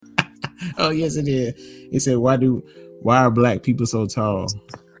Oh yes, it is. It said, why are black people so tall?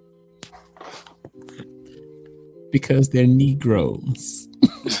 Because they're Negroes.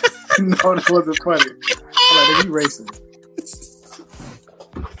 No, that wasn't funny. I'm like, you racist.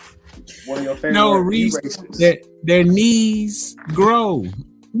 One of your favorite No, words, Reese, you racist. their knees grow.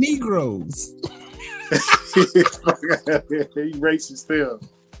 Negroes. You racist still.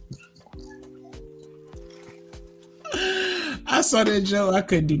 I saw that joke. I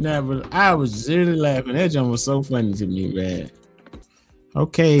couldn't do nothing, but I was really laughing. That joke was so funny to me, man.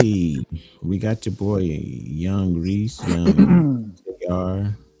 Okay, we got your boy Young Reese, Young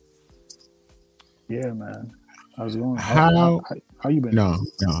JR. Yeah, man. How's it going? How you been? No.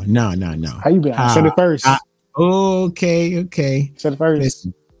 How you been? I said it first. Okay. Said it first.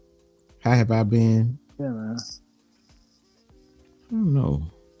 Listen, how have I been? Yeah, man. I don't know.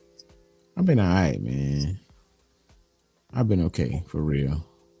 I've been all right, man. I've been okay, for real.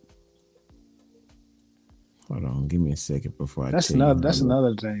 Hold on, give me a second before I. That's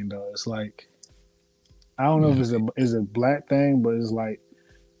another thing though. It's like I don't know if it's a black thing, but it's like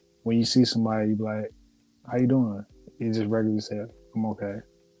when you see somebody, you be like, "How you doing?" You just regularly say, "I'm okay,"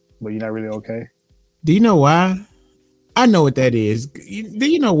 but you're not really okay. Do you know why? I know what that is. Do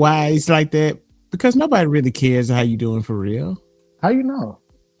you know why it's like that? Because nobody really cares how you doing for real. How you know?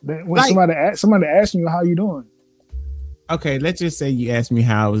 When somebody asks you how you doing. Okay, let's just say you asked me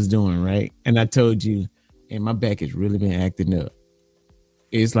how I was doing, right? And I told you, and my back has really been acting up.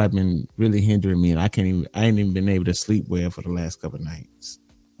 It's like been really hindering me, and I ain't even been able to sleep well for the last couple of nights.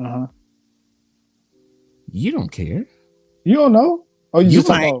 You don't care. You don't know? Oh, you just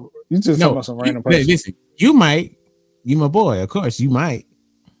talking about some random person. Listen, you might. You my boy, of course, you might.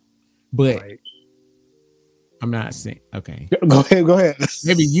 But right. I'm not saying okay. Go ahead.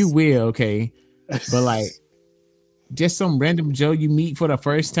 Maybe you will, okay. But like just some random Joe you meet for the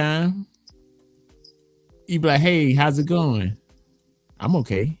first time, you be like, hey, how's it going? I'm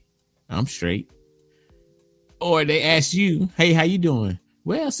okay. I'm straight. Or they ask you, hey, how you doing?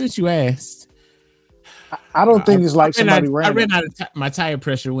 Well, since you asked. I don't think it's like somebody random. I ran out of my tire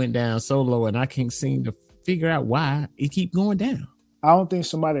pressure went down so low and I can't seem to figure out why it keep going down. I don't think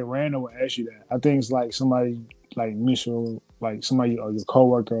somebody random will ask you that. I think it's like somebody like mutual, like somebody or your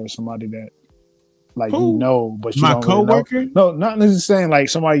coworker or somebody that like you know, but you don't coworker? Really know. No, not necessarily saying like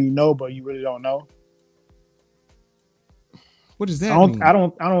somebody you know, but you really don't know. What does that mean? I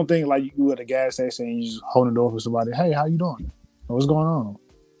don't think like you at a gas station and you just holding the door for somebody. Hey, how you doing? What's going on?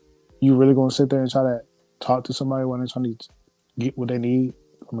 You really gonna sit there and try to talk to somebody when they're trying to get what they need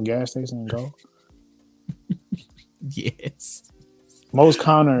from a gas station and go? Yes. Most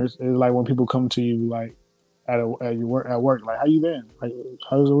counters is like when people come to you like at work, like how you been? Like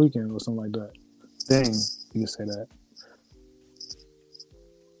how was the weekend or something like that. Dang, you can say that.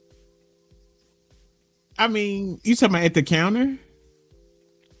 I mean, you talking about at the counter?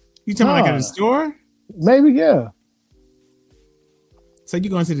 You talking about like at the store? Maybe, yeah. So you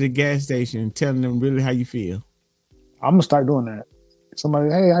going to the gas station telling them really how you feel? I'm gonna start doing that.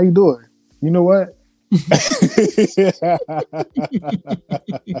 Somebody, hey, how you doing? You know what?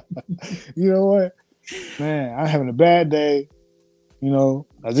 You know what? Man, I'm having a bad day. You know,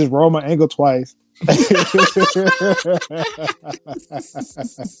 I just rolled my ankle twice.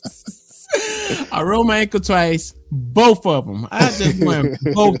 I rolled my ankle twice, both of them. I just went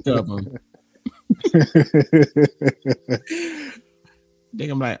both of them. Then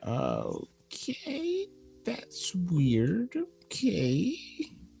I'm like, okay, that's weird. Okay,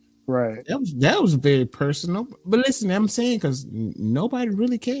 right. That was very personal. But listen, I'm saying because nobody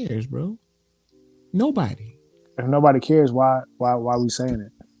really cares, bro. Nobody. If nobody cares, why we saying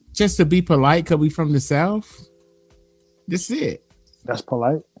it? Just to be polite because we from the South. That's it. That's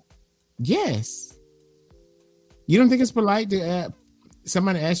polite? Yes. You don't think it's polite to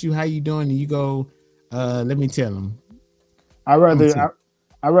somebody ask you how you doing and you go, let me tell them. I'd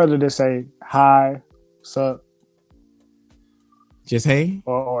rather just say hi, sup. Just hey?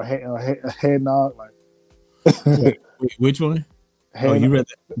 Or head nod. Like. Wait, which one? You read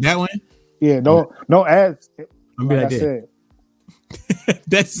that one? Yeah, don't ask. I'm like I said.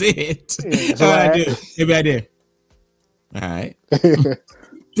 That's it. Yeah, that's all I do. All right.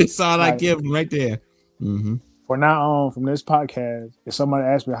 That's all I give them right there. Mm-hmm. For now on, from this podcast, if somebody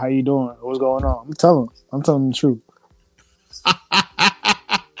asks me how you doing, what's going on, I'm telling them the truth.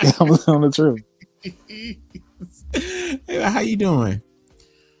 I'm telling the truth. Hey, how you doing?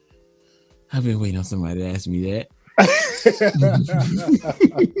 I've been waiting on somebody to ask me that.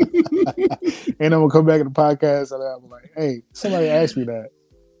 And I'm gonna come back to the podcast and I'm like, hey, somebody asked me that.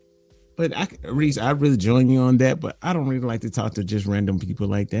 But Reese, I really join you on that, but I don't really like to talk to just random people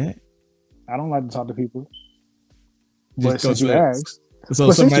like that. I don't like to talk to people. Just But go since you to it. asked,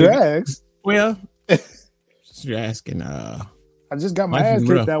 So since somebody, you asked, well, you're asking. I just got my Life ass is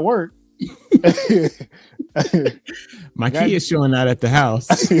kicked rough. at work. My Got- kid's showing out at the house.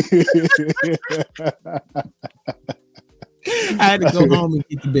 I had to go home and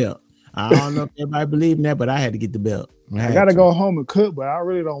get the belt. I don't know if everybody believe in that, but I had to get the belt. I gotta go home and cook, but I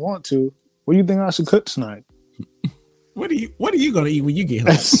really don't want to. What do you think I should cook tonight? What are you gonna eat when you get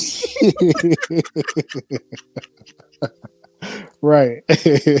home? Right.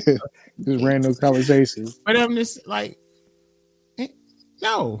 Just random conversations. But I'm just like,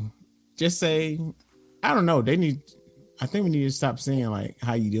 no. Just say, I don't know. I think we need to stop saying like,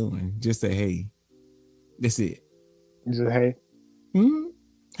 how you doing? Just say, hey. That's it. Just hey. Mm-hmm.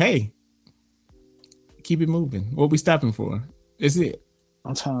 Hey. Keep it moving. What we stopping for? That's it.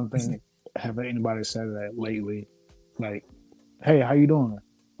 I'm trying to think. Have anybody said that lately? Like, hey, how you doing?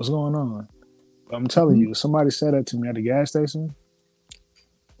 What's going on? I'm telling you, somebody said that to me at the gas station.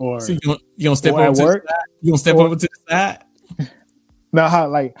 Or so you gonna step or over at to work? the side? You gonna step over to the side? Now,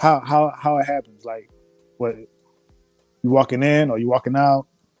 how it happens? Like, what? You walking in or you walking out?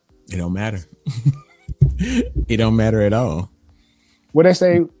 It don't matter. It don't matter at all. What they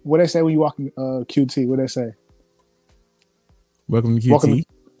say? What they say when you walk in QT? What they say? Welcome to QT. Welcome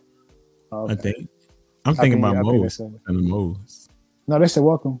okay. I think. I'm thinking about Moe's and the Moe's. No, they say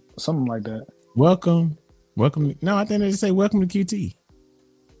welcome, something like that. Welcome. No, I think they just say welcome to QT.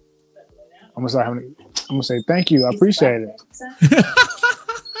 I'm gonna say thank you. I appreciate it.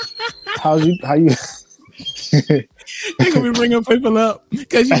 How you? They gonna be bringing people up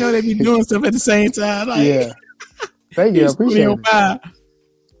because you know they be doing stuff at the same time. Like, yeah. Thank you. I appreciate it.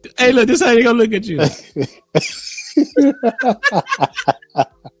 Hey, look, this how they gonna look at you.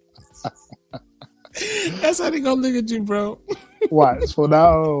 That's how they gonna look at you, bro. Watch. So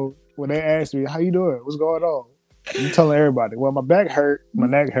now when they ask me, how you doing? What's going on? You telling everybody, well, my back hurt, my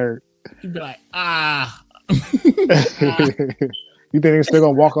neck hurt. You be like, ah. You think they're still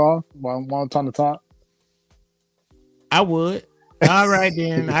gonna walk off while I'm trying to talk? I would. All right,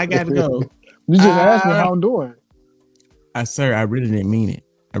 then. I gotta go. You just asked me how I'm doing. Sir, I really didn't mean it.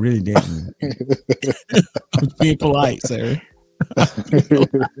 I really didn't. I'm being polite, sir.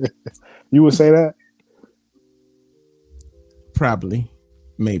 You would say that? Probably.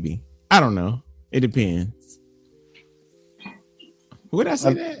 Maybe. I don't know. It depends. Would I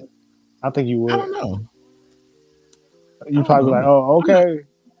say that? I think you would. I don't know. You probably like, oh, okay.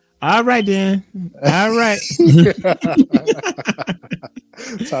 All right, then. All right.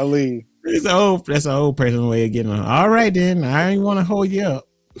 So I leave. That's an old person way of getting on. All right, then. I ain't want to hold you up.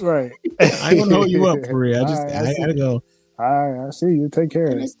 Right. I ain't want to hold you up for real. I gotta go. All right, I see you. Take care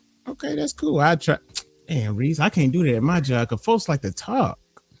of it. Okay, that's cool. I try. Damn, Reese, I can't do that at my job because folks like to talk.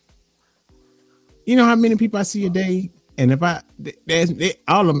 You know how many people I see a day? And if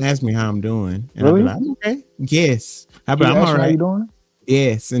all of them ask me how I'm doing. And really? I'll be like, okay. Yes. I'm all right. How you doing?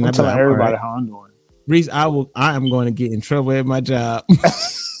 Yes. And I'm telling everybody how I'm doing. Reese, I am going to get in trouble at my job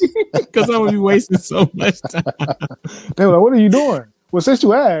because I'm gonna be wasting so much time. They're like, what are you doing? Well, since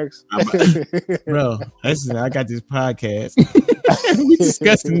you asked, bro, listen, I got this podcast. We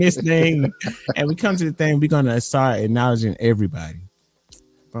discussing this thing, and we come to the thing. We're gonna start acknowledging everybody.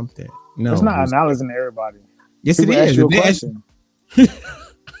 Bump that. No, it's not acknowledging everybody. Yes, people it is. Ask you a question.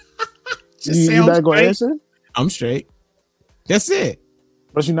 You not gonna answer? I'm straight. That's it.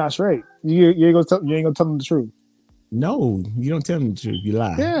 But you're not straight. You ain't gonna tell them the truth. No, you don't tell them the truth. You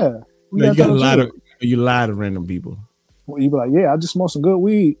lie. Yeah, you lie to random people. Well, you be like, yeah, I just smoked some good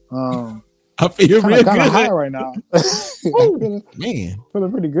weed. I feel real kind good. of high right now. Man,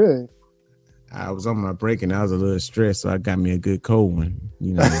 feeling pretty good. I was on my break and I was a little stressed, so I got me a good cold one.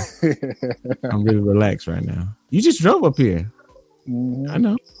 You know, I'm really relaxed right now. You just drove up here. Mm-hmm. I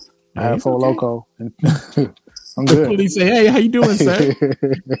know. I had Four Loko. I'm the good. Police say, "Hey, how you doing, sir?"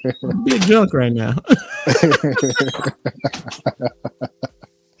 I'm a bit drunk right now.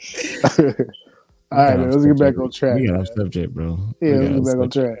 All right, let's get back on track. We got off subject, bro. Yeah, let's get back on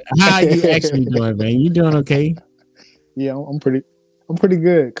track. How are you actually doing, man? You doing okay? Yeah, I'm pretty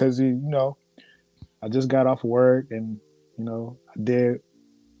good because you know, I just got off work and you know I did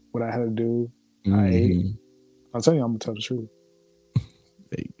what I had to do. Mm-hmm. I ate. I'll tell you, I'm gonna tell the truth.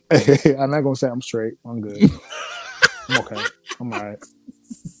 I'm not gonna say I'm straight. I'm good. I'm okay. I'm all right.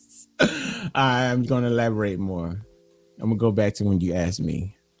 I'm gonna elaborate more. I'm gonna go back to when you asked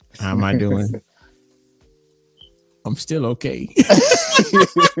me, how am I doing? I'm still okay.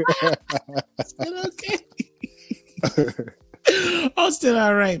 Still okay. I'm still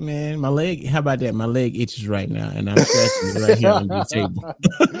all right, man. My leg, how about that? My leg itches right now, and I'm scratching it right here on the table.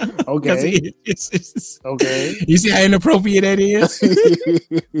 Okay. Okay. You see how inappropriate that is?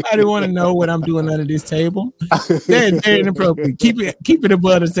 I didn't want to know what I'm doing under this table. That's very inappropriate. Keep it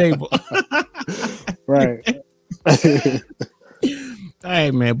above the table. Right. All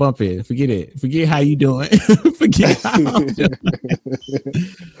right, man. Bump it. Forget it. Forget how you doing. Forget how I'm doing.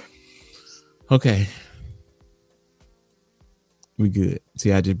 Okay. We good.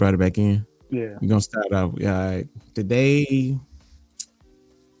 See, I just brought it back in. Yeah. We're gonna start off. All right. Today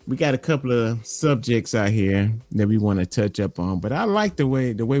we got a couple of subjects out here that we want to touch up on, but I like the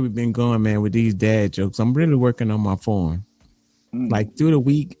way we've been going, man, with these dad jokes. I'm really working on my form. Like through the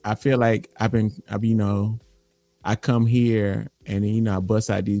week, I feel like I come here and I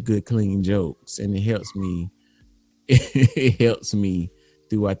bust out these good clean jokes, and it helps me. It helps me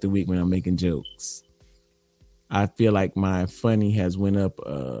throughout the week when I'm making jokes. I feel like my funny has went up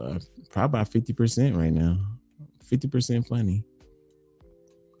probably about 50% right now. 50% funny.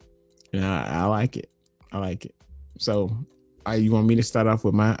 And I like it. I like it. So you want me to start off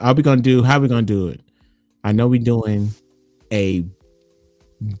with mine? How we gonna do it? I know we're doing a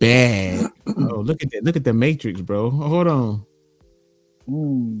bad. Oh, look at that. Look at the Matrix, bro. Hold on.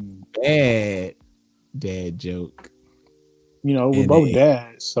 Bad dad joke. We're both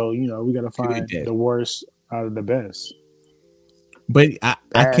dads, so we gotta find the worst out of the best. But I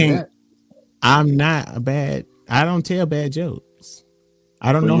can't. I'm not a bad. I don't tell bad jokes.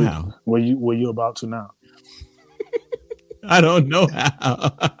 I don't know how. Were you about to now? I don't know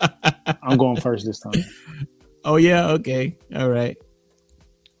how. I'm going first this time. Oh yeah. Okay. All right.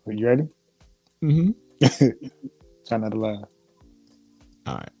 Are you ready? Mm-hmm. Try not to laugh.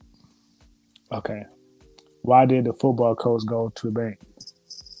 All right. Okay. Why did the football coach go to the bank?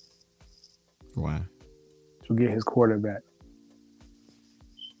 Why? To get his quarterback.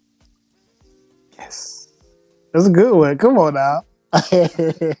 Yes. That's a good one. Come on now.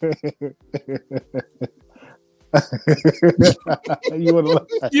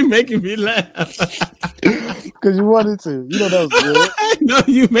 You making me laugh. Because you wanted to. That was good. No,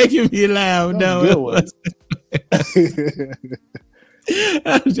 you making me laugh.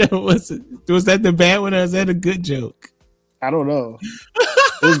 Was that the bad one or is that a good joke? I don't know.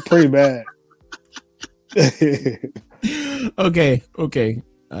 It was pretty bad. Okay. All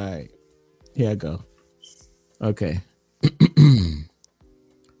right. Here I go. Okay.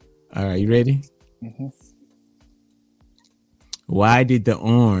 All right, you ready? Mm-hmm. Why did the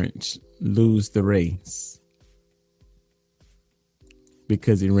orange lose the race?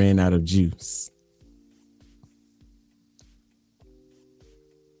 Because it ran out of juice.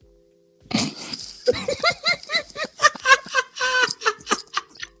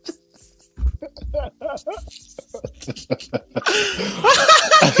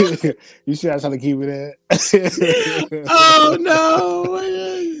 You see, I was trying to keep it in. Oh no,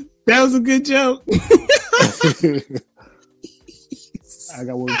 that was a good joke. I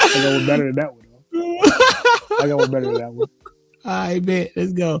got one better than that one. I got one better than that one. I bet.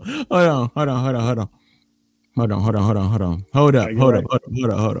 Let's go. Hold on. Hold up.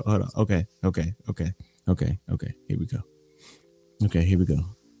 Okay. Here we go.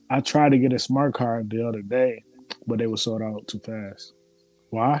 I tried to get a smart card the other day, but they were sold out too fast.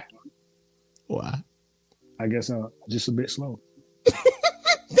 Why? I guess just a bit slow.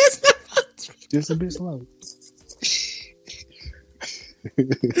 Just a bit slow.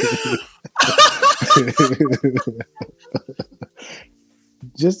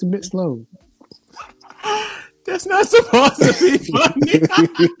 Just a bit slow. That's not supposed to be funny.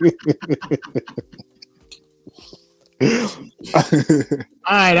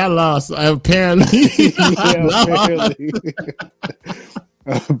 All right, I lost. Apparently.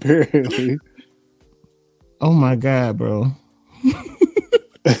 Apparently. Oh my God, bro.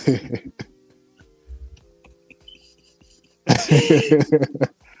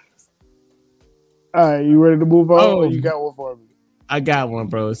 All right, you ready to move on? Oh, you got one for me? I got one,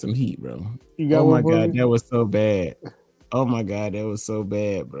 bro. Some heat, bro. You got one for me? Oh my God, that was so bad. Oh my God, that was so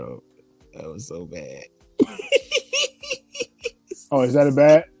bad, bro. That was so bad. Oh, is that a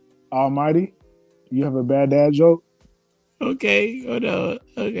bad? Almighty? You have a bad dad joke? Okay, hold on.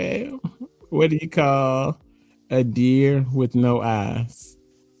 Okay. What do you call a deer with no eyes?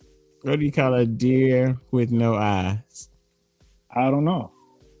 What do you call a deer with no eyes? I don't know.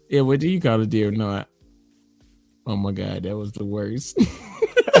 Yeah, what do you call a deer with no eyes? Oh my God, that was the worst.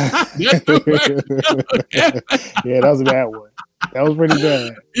 Yeah, that was a bad one. That was pretty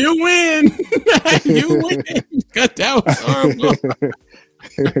bad. You win. You win. That was horrible.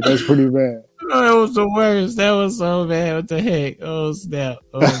 That's pretty bad. Oh, that was the worst. That was so bad. What the heck? Oh snap!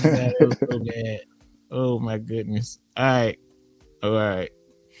 Oh snap! It was so bad. Oh my goodness! All right, all right.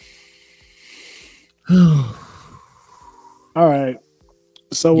 All right.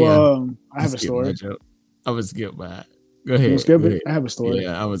 So Yeah. I have a story. I would skip mine. Go ahead. You skip Go it? ahead. I have a story.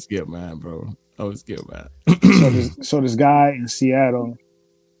 Yeah, I would skip mine, bro. I would skip mine. So this guy in Seattle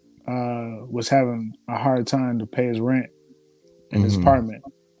was having a hard time to pay his rent in his apartment.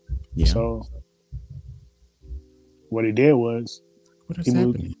 Yeah. So what he did was He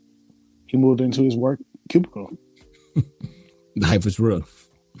moved into his work cubicle. Life is rough.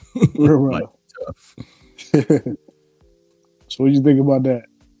 Real rough. Tough. So what do you think about that?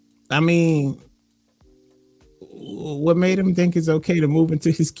 I mean, what made him think it's okay to move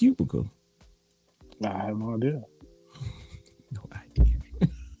into his cubicle? I have no idea. No idea.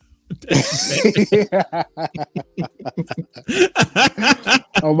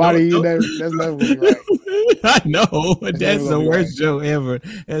 Oh, Marty, that's never right. I know. That's the worst joke ever.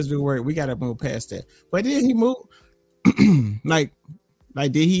 That's the worst. We gotta move past that. But then he moved. like,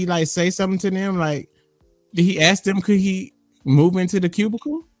 did he like say something to them? Like, did he ask them? Could he move into the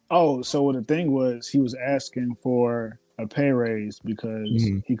cubicle? Oh, so what the thing was, he was asking for a pay raise because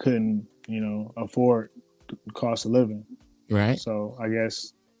he couldn't, afford the cost of living. Right. So I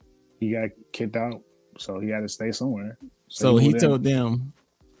guess he got kicked out. So he had to stay somewhere. So he told them,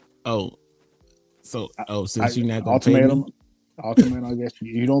 since you're not gonna pay me, ultimatum, I guess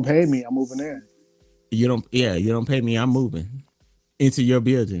you don't pay me, I'm moving in. You don't pay me, I'm moving into your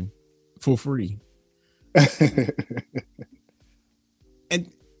building for free.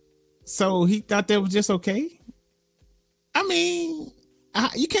 And so he thought that was just okay. I mean,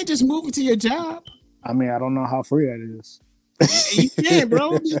 you can't just move into your job. I mean, I don't know how free that is. You can't,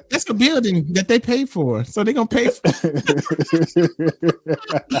 bro. That's a building that they pay for, so they're gonna pay for.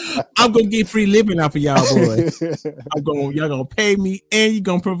 I'm gonna get free living off of y'all, boys. Y'all gonna pay me, and you're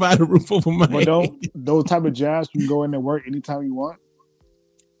gonna provide a roof over my head. But those type of jobs you can go in and work anytime you want.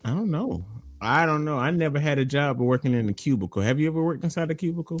 I don't know. I never had a job working in a cubicle. Have you ever worked inside a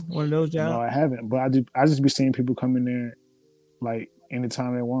cubicle? One of those jobs? No, I haven't. But I just be seeing people come in there like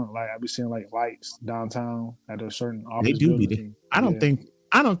anytime they want. Like I be seeing like lights downtown at a certain office. They do be there. I don't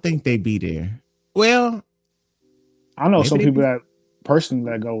think they be there. Well, I know some people that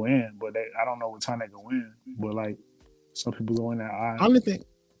personally that go in, but I don't know what time they go in. But like some people go in at odd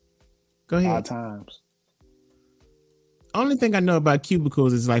times. Only thing I know about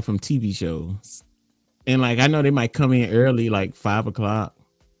cubicles is like from TV shows, and like I know they might come in early, like 5 o'clock,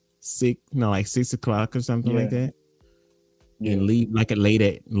 6 o'clock or something like that, and leave like late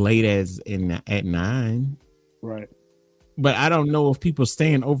at 9. Right. But I don't know if people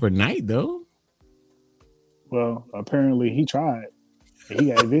staying overnight though. Well, apparently he tried. And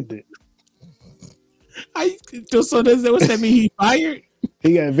he got evicted. So what's that mean? He fired?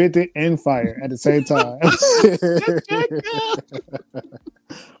 He got evicted and fired at the same time.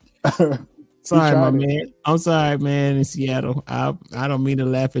 Sorry, my man. I'm sorry, man. In Seattle, I don't mean to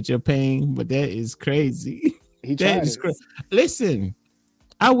laugh at your pain, but that is crazy. That is crazy. Listen,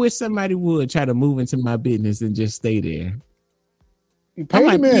 I wish somebody would try to move into my business and just stay there.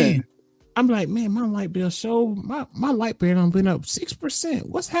 I'm like, man, my light bill my light bill done been up 6%.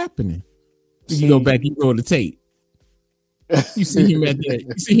 What's happening? You go back, you roll the tape. You see him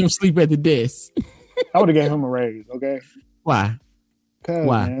you see him sleep at the desk. I would have gave him a raise, okay? Why? Because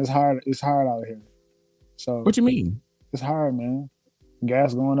man, it's hard out here. So what you mean? It's hard, man.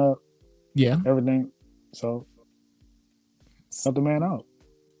 Gas going up. Yeah. Everything. So help the man out.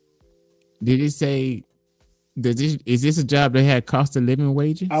 Did it say is this a job that had cost of living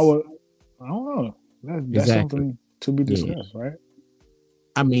wages? I don't know. That's something to be discussed, right?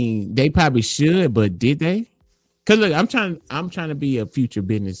 I mean, they probably should, but did they? Because look, I'm trying to be a future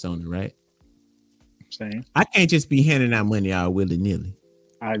business owner, right? Same. I can't just be handing out money all willy-nilly.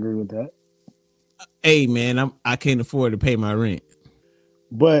 I agree with that. Hey man, I can't afford to pay my rent.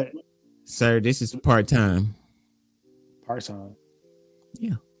 But sir, this is part-time. Part-time.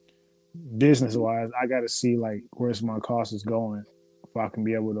 Yeah. Business wise, I gotta see like where's my cost is going if I can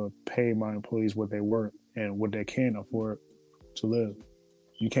be able to pay my employees what they work and what they can afford to live.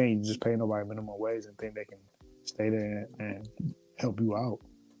 You can't just pay nobody minimum wage and think they can stay there and help you out.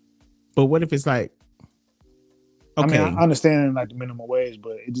 But what if it's like, okay, I mean, I understand like the minimum wage,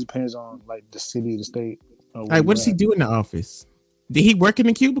 but it depends on like the city, the state. Like, what does he do in the office? Did he work in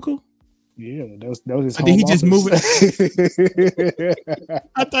the cubicle? Yeah, that was his home did he office. just move it?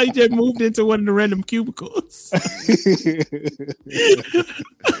 I thought he just moved into one of the random cubicles.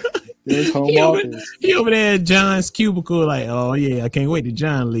 His home office. He over there at John's cubicle, like, oh yeah, I can't wait till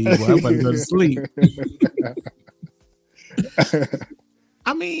John leave. Well, I'm about to go to sleep.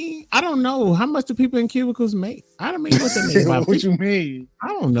 I mean, I don't know how much do people in cubicles make. I don't mean what they make. What you mean? I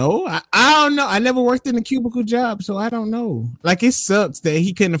don't know. I don't know. I never worked in a cubicle job, so I don't know. Like, it sucks that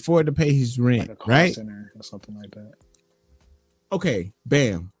he couldn't afford to pay his rent, Like a call right? center or something like that. Okay,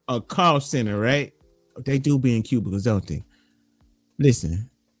 bam, a call center, right? They do be in cubicles, don't they? Listen,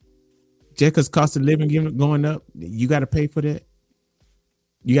 just because cost of living going up, you got to pay for that.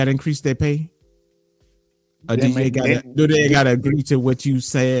 You got to increase their pay. Or do they got to agree to what you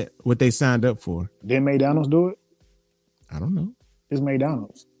said, what they signed up for? Did McDonald's do it? I don't know. It's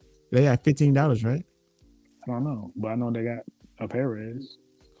McDonald's. They got $15, right? I don't know, but I know they got a pay raise.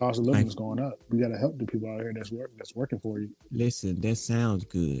 Cost of living is going up. We got to help the people out here that's working for you. Listen, that sounds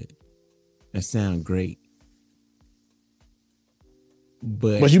good. That sounds great.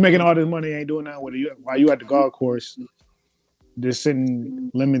 But you making all this money, ain't doing nothing with it. While you at the golf course, just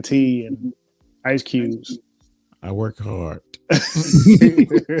sitting lemon tea and ice cubes. I work hard. I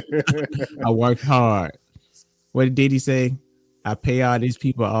work hard. What did he say? I pay all these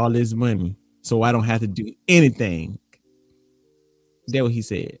people all this money, so I don't have to do anything. That's what he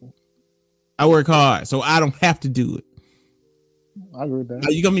said. I work hard, so I don't have to do it. I agree with that.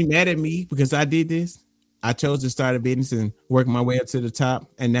 Are you gonna be mad at me because I did this? I chose to start a business and work my way up to the top,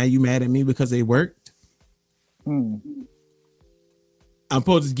 and now you mad at me because it worked? I'm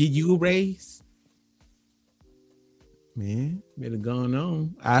supposed to give you a raise? Man, better gone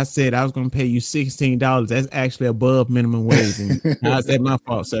on. I said I was gonna pay you $16. That's actually above minimum wage. And how's that my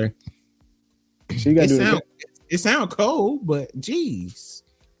fault, sir? It sound cold, but geez,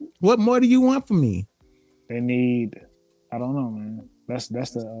 what more do you want from me? They need. I don't know, man. That's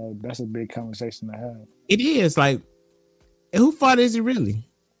a big conversation to have. It is like, who fault is it really?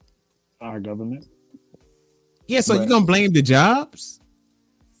 Our government. Yeah, so you're gonna blame the jobs?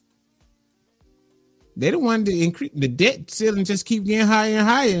 They don't want to increase the debt ceiling, just keep getting higher and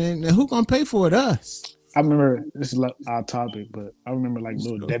higher, and who gonna pay for it? Us. I remember, this is like our topic, but I remember like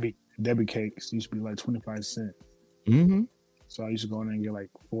little Debbie cakes used to be like 25 cents. Mm-hmm. So I used to go in there and get like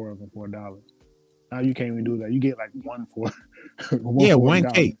 4 of them for $1. Now you can't even do that. You get like one for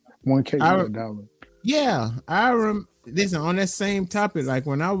one cake. One cake for $1. Yeah, listen, on that same topic, like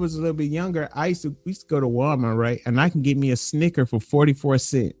when I was a little bit younger, we used to go to Walmart, right? And I can get me a Snicker for 44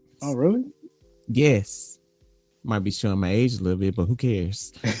 cents. Oh, really? Yes. Might be showing my age a little bit, but who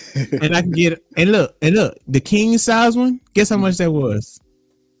cares? And I can get and look, the king size one, guess how much that was?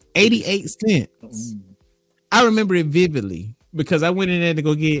 88 cents. I remember it vividly because I went in there to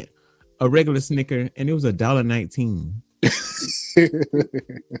go get a regular Snicker and it was $1.19.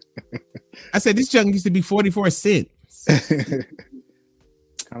 I said this junk used to be 44 cents. Kind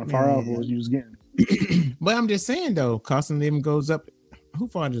of far off what you was getting. But I'm just saying though, cost of living goes up. Who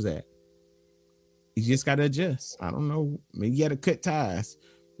fault is that? You just gotta adjust. I don't know. Maybe you gotta cut ties.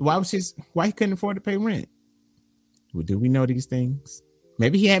 Why he couldn't afford to pay rent? Well, do we know these things?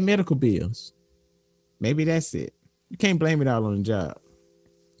 Maybe he had medical bills. Maybe that's it. You can't blame it all on the job.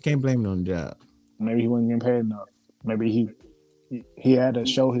 You can't blame it on the job. Maybe he wasn't getting paid enough. Maybe he had to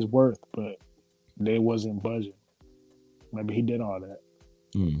show his worth, but they wasn't budget. Maybe he did all that.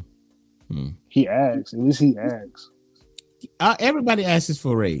 He asked. At least he asked. Everybody asks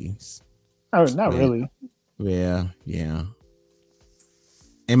for a raise. Not really. Yeah. And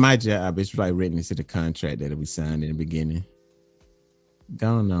my job is like written into the contract that we signed in the beginning.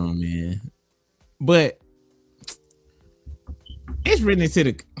 Don't know, man. But it's written into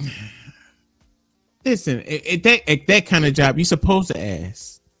the. Listen, at that kind of job, you're supposed to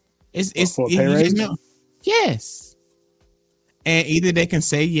ask. It's for pay raise? Yes. And either they can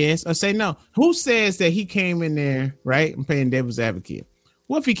say yes or say no. Who says that he came in there, right? I'm playing devil's advocate.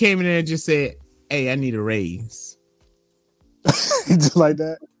 What if he came in there and just said, hey, I need a raise? Just like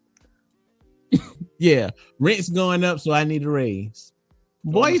that? Yeah. Rent's going up, so I need a raise.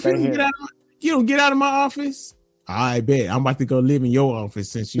 Boy, you don't get out of my office? I bet. I'm about to go live in your office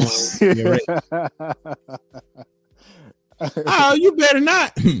since you want your raise. Oh, you better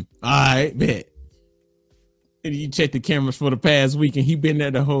not. All right, bet. And you check the cameras for the past week, and he been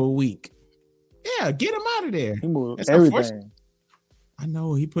there the whole week. Yeah, get him out of there. He moved everything. I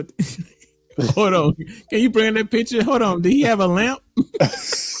know he put. Hold on, can you bring that picture? Hold on, did he have a lamp?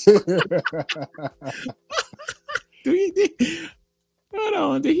 Hold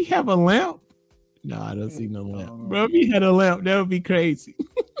on, did he have a lamp? No, I don't see no lamp. Bro, if he had a lamp, that would be crazy.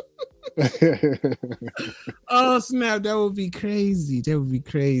 Oh snap, that would be crazy. That would be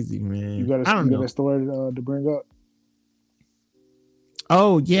crazy, man. You got a story to bring up?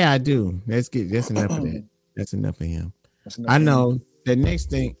 Oh yeah, I do. That's enough of that. That's enough of him. I know the next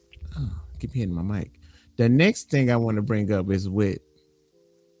thing. Oh, keep hitting my mic. The next thing I want to bring up is with.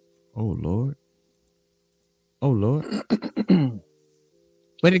 Oh Lord. Oh Lord.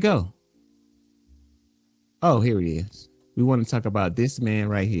 Where'd it go? Oh, here he is. We want to talk about this man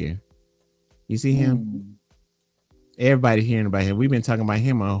right here. You see him? Everybody hearing about him. We've been talking about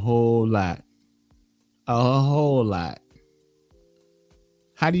him a whole lot. A whole lot.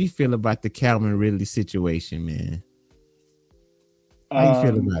 How do you feel about the Calvin Ridley situation, man? How you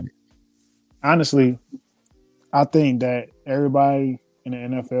feel about it? Honestly, I think that everybody in the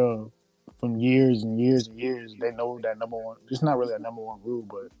NFL from years and years and years, they know that number one. It's not really a number one rule,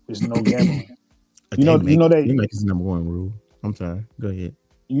 but it's no gambling. You know that it's number one rule. I'm sorry. Go ahead.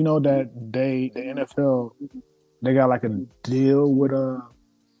 You know that the NFL, they got like a deal with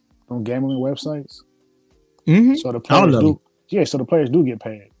on gambling websites. Mm-hmm. So the players do. Yeah, so the players do get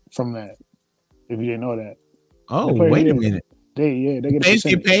paid from that. If you didn't know that. Oh, wait a minute. They get players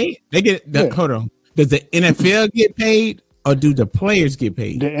get paid. They get hold on. Does the NFL get paid or do the players get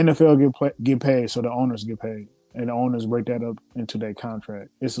paid? The NFL get paid, so the owners get paid, and the owners break that up into their contract.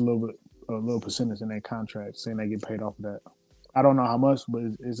 It's a little percentage in their contract, saying they get paid off of that. I don't know how much, but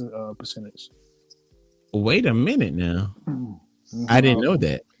it's a percentage. Wait a minute now. Mm-hmm. I didn't know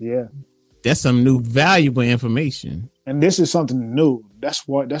that. Yeah. That's some new valuable information. And this is something new. That's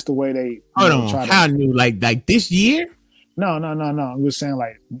the way they hold on. How new? Like this year? No. I was saying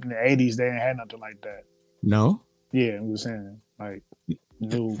like in the 80s they ain't had nothing like that. No? Yeah, I was saying like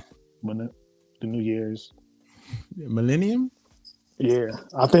the New Year's. Millennium? Yeah.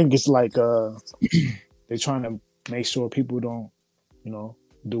 I think it's like they're trying to make sure people don't,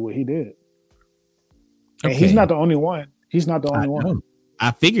 do what he did. And he's not the only one. He's not the only one. I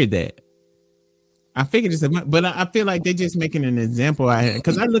figured that. I figured this, but I feel like they're just making an example out here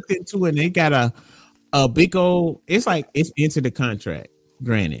because I looked into it and they got a big old. It's like it's into the contract.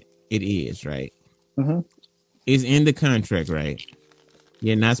 Granted, it is right. Mm-hmm. It's in the contract, right?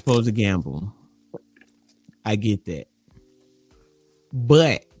 You're not supposed to gamble. I get that,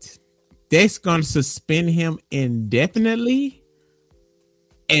 but that's going to suspend him indefinitely,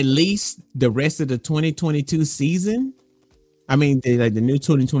 at least the rest of the 2022 season. I mean, the new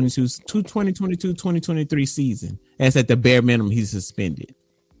 2022-2023 season. That's at the bare minimum he's suspended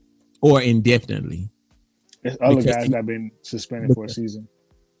or indefinitely. There's other guys that have been suspended for a season.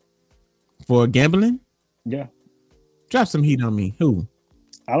 For gambling? Yeah. Drop some heat on me. Who?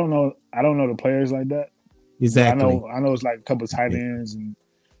 I don't know the players like that. Exactly. I know it's like a couple of tight ends, and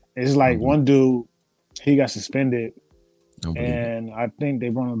it's like one dude, he got suspended, and I think they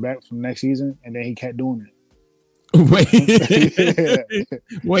brought him back from next season, and then he kept doing it. Wait,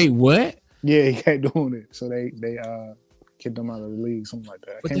 wait, what? Yeah, he kept doing it. So they kicked him out of the league, something like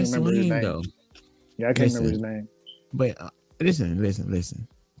that. I can't remember his name. Though. Yeah, I can't remember his name. But listen.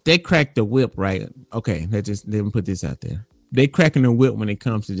 They cracked the whip, right? Okay, let me put this out there. They cracking the whip when it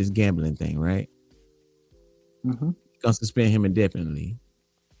comes to this gambling thing, right? Mm-hmm. Gonna suspend him indefinitely.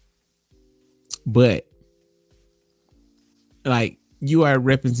 But like you are a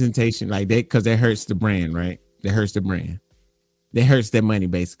representation like that because that hurts the brand, right? That hurts the brand. That hurts their money,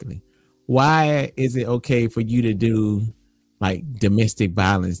 basically. Why is it okay for you to do like domestic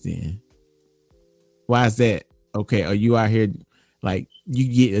violence then? Why is that okay? Are you out here like you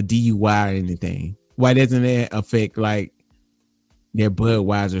get a DUI or anything? Why doesn't that affect like their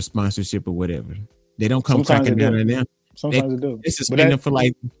Budweiser sponsorship or whatever? They don't come cracking down on them. Sometimes they do. They suspend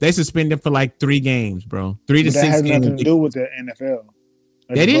them for like 3 games, bro. 3 to 6 games. That has nothing to do with the NFL.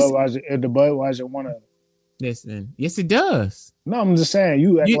 If the Budweiser want to. Listen, yes, it does. No, I'm just saying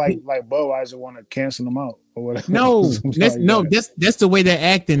you act like Budweiser want to cancel them out or whatever. No, that's the way they're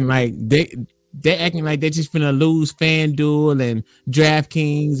acting. Like they're acting like they're just finna lose FanDuel and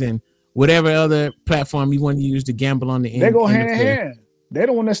DraftKings and whatever other platform you want to use to gamble on the. They go hand in hand. They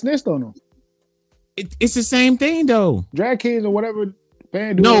don't want to snitch on them. It's the same thing though. DraftKings or whatever.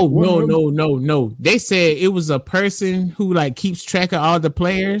 FanDuel. No. They said it was a person who like keeps track of all the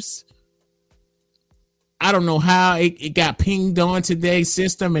players. I don't know how it got pinged onto their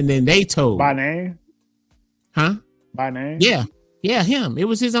system, and then they told by name, huh? By name, yeah, him. It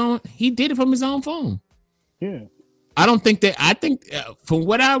was his own. He did it from his own phone. Yeah, I don't think that. I think from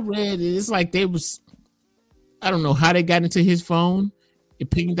what I read, it's like they was. I don't know how they got into his phone. It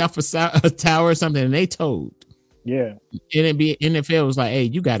pinged off a tower or something, and they told. Yeah, NFL was like, "Hey,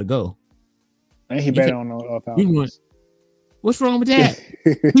 you got to go." And he bet on Falcons. What's wrong with that?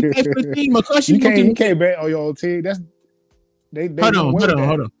 He plays for the team. Of course, you can't bet on your old team. That's they hold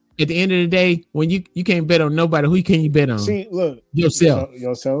on. at the end of the day, when you can't bet on nobody, who can you bet on? See, look, yourself.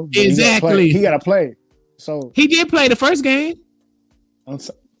 Yourself. Exactly. He got to play. So he did play the first game.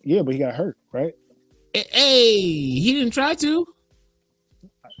 Yeah, but he got hurt, right? Hey, he didn't try to.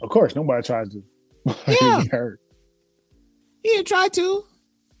 Of course, nobody tried to. Yeah, he hurt. He didn't try to.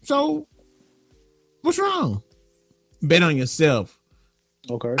 So, what's wrong? Bet on yourself.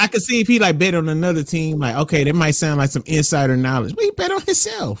 Okay. I could see if he like bet on another team, like, okay, that might sound like some insider knowledge, but he bet on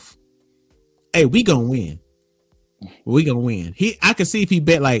himself. Hey, we gonna win. We gonna win. I could see if he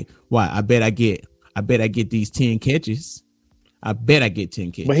bet like, why? I bet I get these 10 catches. I bet I get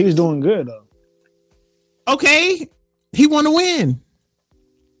 10 catches. But he was doing good though. Okay, he want to win.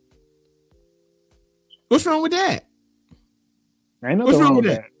 What's wrong with that? What's wrong with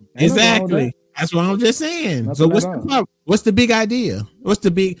that? Exactly. That's what I'm just saying. Nothing. So what's the problem? What's the big idea? What's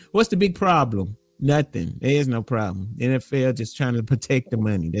the big problem? Nothing. There is no problem. NFL just trying to protect the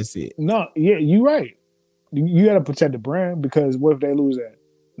money. That's it. No, yeah, you're right. You got to protect the brand because what if they lose that?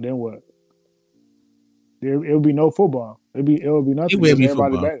 Then what? It'll be no football. It'll be nothing. It will be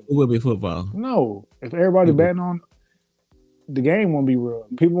football. It will be football. No, if everybody betting on the game, won't be real.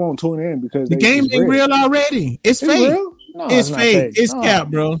 People won't tune in because the game ain't real already. It's fake. Real? No, it's fake. It's cap,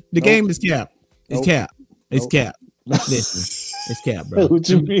 bro. The game is cap. It's cap. It's cap. Listen, it's cap, bro. What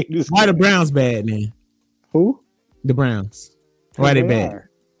you mean? Why the Browns bad, man? Who? The Browns. Why they bad?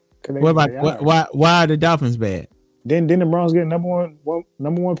 What about why are the Dolphins bad? Didn't the Browns get number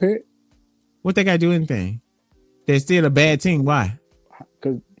one pick? What they got to do anything? They're still a bad team. Why?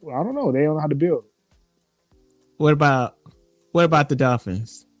 Because I don't know. They don't know how to build. What about the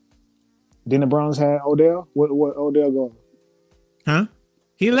Dolphins? Then the Browns had Odell. What Odell going? Huh?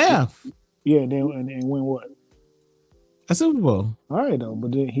 He left. Yeah, and win what? A Super Bowl. All right though,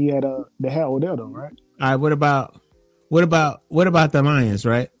 but then they had Odell though, right? All right. What about the Lions,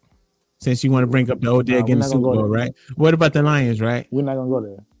 right? Since you want to bring up the Odell getting the Super Bowl, right? What about the Lions, right? We're not gonna go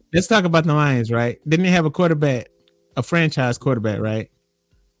there. Let's talk about the Lions, right? Didn't they have a quarterback, a franchise quarterback, right?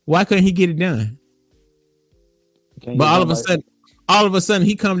 Why couldn't he get it done? But all of a sudden,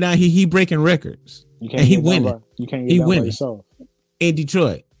 he come down, he breaking records, and he winning. You can't get down by yourself. In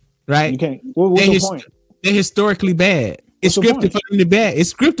Detroit, right? You can't. What's the point? They're historically bad. It's scripted for them to be bad.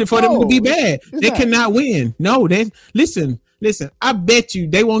 It's scripted for them to be bad. They cannot win. No, listen. I bet you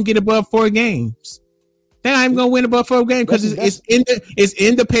they won't get above 4 games. They're not even gonna win above 4 games because it's in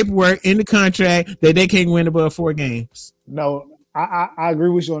the paperwork, in the contract that they can't win above 4 games. No, I agree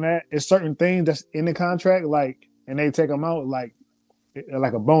with you on that. It's certain things that's in the contract, like, and they take them out like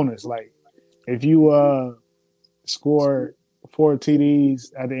a bonus. Like if you score 4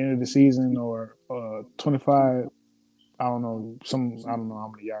 TDs at the end of the season or 25, I don't know how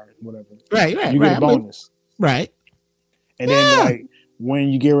many yards, whatever. Right. You get a bonus. Right. And then like when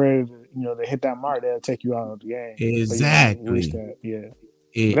you get ready to hit that mark, they'll take you out of the game. Exactly. So yeah.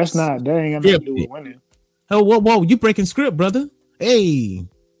 But that ain't got nothing to do with winning. Oh, whoa, you breaking script, brother. Hey,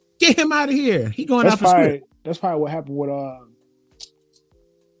 get him out of here. He going off the script. That's probably what happened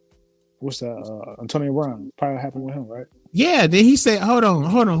with Antonio Brown. Probably happened with him, right? Yeah, then he said, hold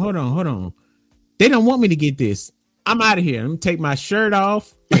on. They don't want me to get this. I'm out of here. I'm gonna take my shirt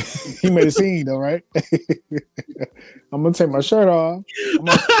off. He made a scene though, right? I'm gonna take my shirt off.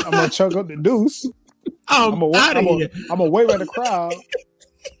 I'm gonna chuck up the deuce. I'm gonna wave at the crowd,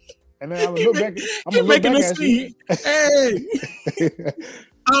 and then I'm gonna look back. I'm gonna look back at you. Hey,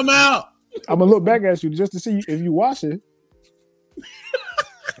 I'm out. I'm gonna look back at you just to see if you wash it,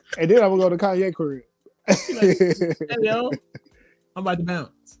 and then I'm gonna go to Kanye career. Hey, yo, I'm about to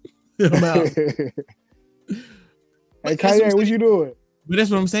bounce. I'm out. Hey, Kanye, what you doing? But that's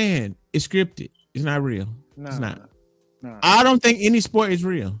what I'm saying. It's scripted. It's not real. It's not. Nah. I don't think any sport is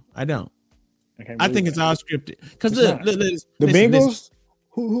real. I don't. I think it's all scripted. Because look, the Bengals.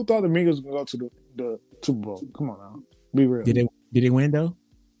 Who thought the Bengals would go to the Super Bowl? Come on now, be real. Did they win though?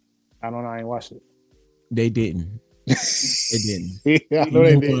 I don't know. I ain't watched it. They didn't. They didn't. Yeah, I know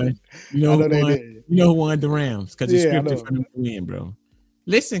they did. You know who won the Rams? Because it's scripted for them to win, bro.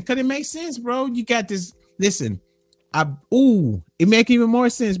 Listen, because it makes sense, bro. You got this. Listen. It make even more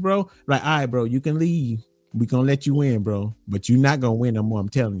sense, bro. Like, all right, bro, you can leave. We gonna let you win, bro. But you're not gonna win no more. I'm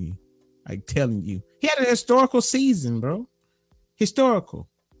telling you. He had a historical season, bro. Historical.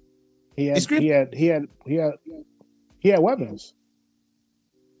 He had weapons.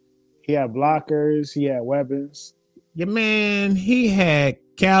 He had blockers. He had weapons. Yeah, man. He had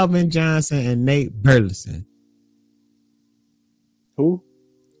Calvin Johnson and Nate Burleson. Who?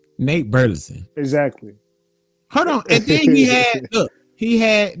 Nate Burleson. Exactly. Hold on, and then he had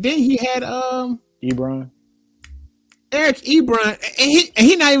Ebron. Eric Ebron, and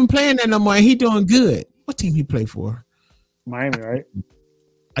he not even playing that no more. And he doing good. What team he play for? Miami, right?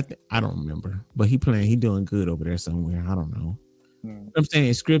 I don't remember, but he doing good over there somewhere. I don't know. I'm saying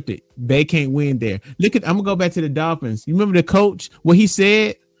it's scripted. They can't win there. I'm gonna go back to the Dolphins. You remember the coach? What he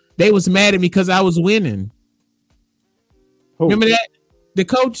said? They was mad at me because I was winning. Who? Remember that? The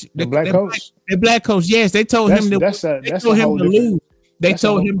coach, the black coach. The black coach. Yes, they told him to lose. They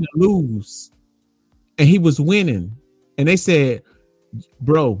told him to lose, and he was winning. And they said,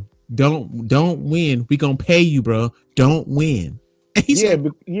 "Bro, don't win. We gonna pay you, bro. Don't win." And he said,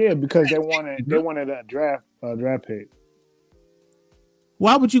 because they wanted a draft pick.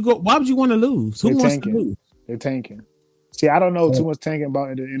 Why would you want to lose? Who wants to lose? They're tanking. See, I don't know too much tanking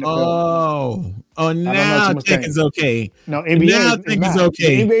about the NFL. Oh, now tanking's okay. No, NBA now tanking's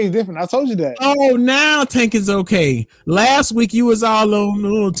okay. The NBA is different. I told you that. Oh, now tanking's okay. Last week you was all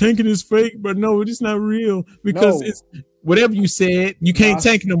on, tanking is fake, but no, it's not real because it's whatever you said. You can't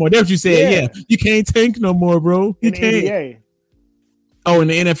tank no more. That's what you said. Yeah, you can't tank no more, bro. You can't. NBA. Oh,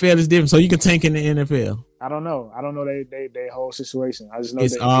 and the NFL is different, so you can tank in the NFL. I don't know they whole situation. I just know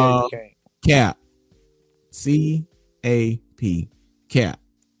that you can't. Cap. CAP. Cap.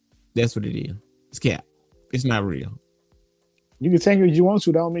 That's what it is. It's cap. It's not real. You can tank if you want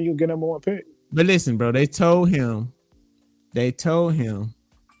to. That don't mean you get number one pick. But listen, bro, they told him that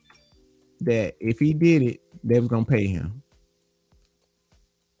if he did it, they was gonna pay him.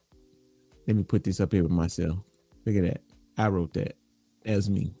 Let me put this up here with myself. Look at that. I wrote that. That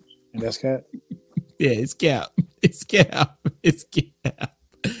was me. And that's cap? Yeah, it's cap. It's cap. It's cap.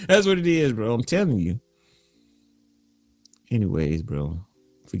 That's what it is, bro. I'm telling you. Anyways, bro,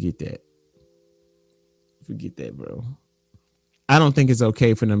 forget that. Forget that, bro. I don't think it's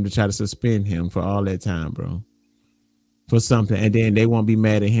okay for them to try to suspend him for all that time, bro. For something. And then they won't be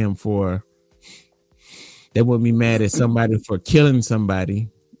mad at him they won't be mad at somebody for killing somebody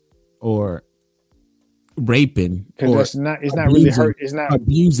or raping. Because it's not really hurt. It's not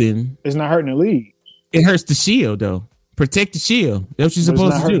abusing. It's not hurting the league. It hurts the shield, though. Protect the shield. That's what you're supposed to do.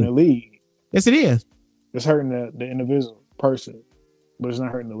 It's not hurting the league. Yes, it is. It's hurting the individual person, but it's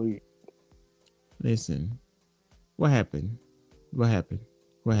not hurting the league. Listen, what happened? I'm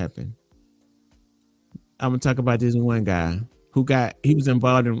gonna talk about this one guy he was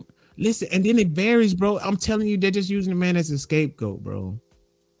involved in. Listen, and then it varies, bro. I'm telling you, they're just using the man as a scapegoat, bro.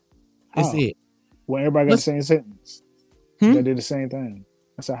 That's it. Well, everybody got the same sentence. They did the same thing.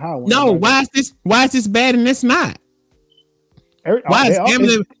 I said, how? No, why is this bad and it's not? Why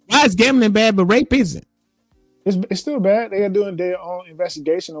is gambling bad but rape isn't? It's still bad. They are doing their own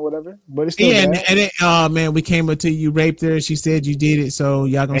investigation or whatever, but it's still bad. And oh man, we came up to you, raped her. She said you did it, so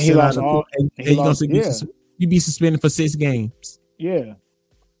y'all gonna you be suspended for 6 games. Yeah.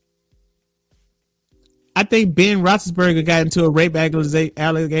 I think Ben Roethlisberger got into a rape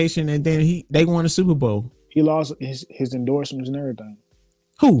allegation, and then they won a Super Bowl. He lost his endorsements and everything.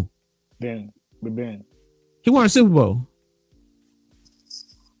 Who? Ben. He won a Super Bowl.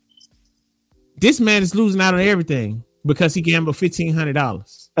 This man is losing out on everything because he gambled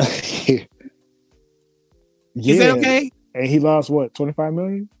 $1,500. Is that okay? And he lost what? 25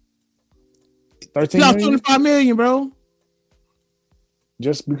 million? 13 he lost million? 25 million, bro.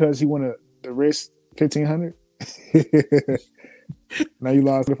 Just because he wanted to risk 1,500? Now you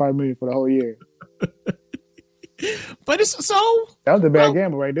lost 25 million for the whole year. But it's so that was a bad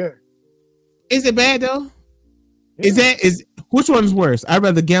gamble right there. Is it bad though? Yeah. Which one's worse? I'd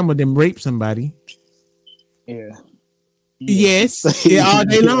rather gamble than rape somebody. Yeah. Yes. Yeah, all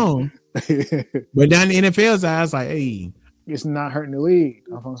day long. But down the NFL's eyes, like, hey. It's not hurting the league.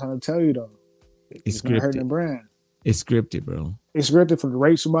 I'm trying to tell you though. It's not hurting the brand. It's scripted, bro. It's scripted for to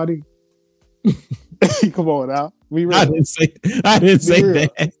rape somebody. Come on now. I didn't say that. I didn't say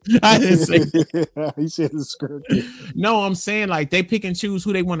that. He said it's scripted. No, I'm saying like they pick and choose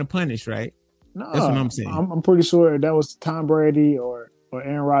who they want to punish, right? No, that's what I'm saying. I'm pretty sure that was Tom Brady or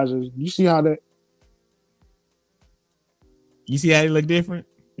Aaron Rodgers. You see how that? You see how they look different?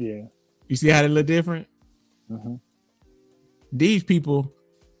 Yeah. You see how they look different? Mm-hmm. These people,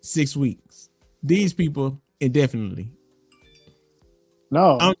 6 weeks. These people, indefinitely.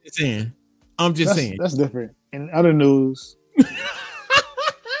 No. I'm just saying. That's different. In other news,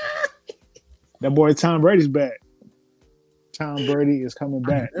 that boy Tom Brady's back. Tom Brady is coming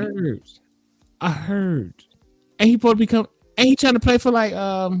back. I heard. And he supposed to become. Ain't he trying to play for like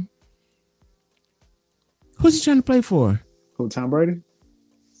who's he trying to play for? Who, Tom Brady?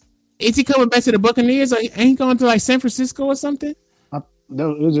 Is he coming back to the Buccaneers? Or ain't he going to like San Francisco or something? It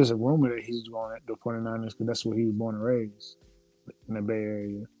was just a rumor that he's going at the 49ers because that's where he was born and raised, in the Bay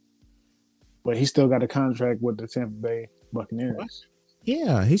Area. but he still got a contract with the Tampa Bay Buccaneers.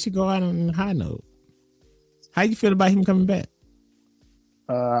 Yeah, he should go out on a high note. How you feel about him coming back?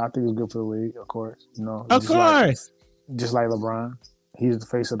 I think it's good for the league, of course. Of course. Just like LeBron, he's the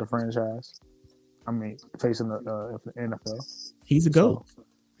face of the franchise. I mean, face of the NFL. He's a GOAT.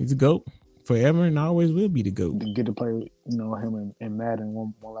 He's a GOAT forever and always will be the GOAT. Get to play, him in Madden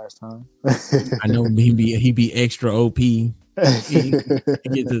one last time. I know he be extra OP. He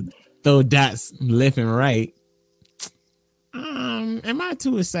get to throw dots left and right. Am I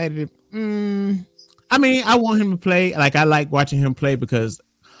too excited? I mean, I want him to play. Like, I like watching him play because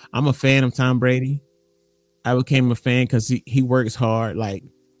I'm a fan of Tom Brady. I became a fan because he works hard. Like,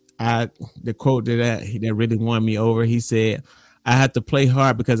 the quote that really won me over, he said, I have to play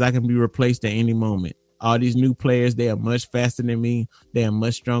hard because I can be replaced at any moment. All these new players, they are much faster than me. They are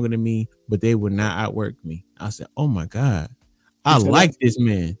much stronger than me, but they will not outwork me. I said, oh my God, I like this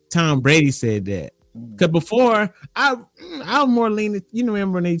man. Tom Brady said that. Because before, I was more leaning,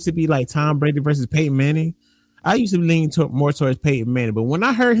 remember when they used to be like Tom Brady versus Peyton Manning? I used to lean more towards Peyton Manning. But when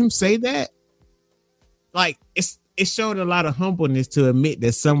I heard him say that, like, it showed a lot of humbleness to admit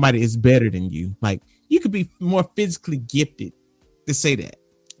that somebody is better than you. Like, you could be more physically gifted to say that.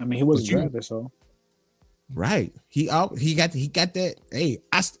 I mean, he wasn't drafted, so. Right. He got that. Hey,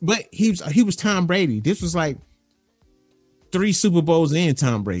 but he was Tom Brady. This was like 3 Super Bowls in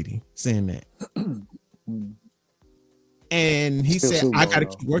Tom Brady saying that. And he said, I got to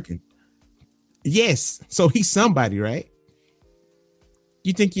keep working. Yes. So he's somebody, right?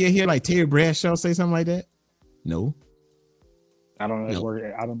 You think you'll hear like Terry Bradshaw say something like that? No. I don't know his work.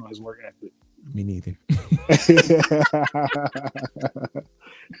 I don't know his work ethic. Me neither.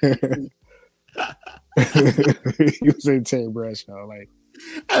 You say Terry Bradshaw, like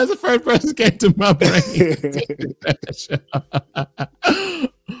that was the first person that came to my brain.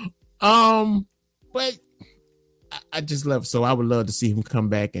 But I just love. So I would love to see him come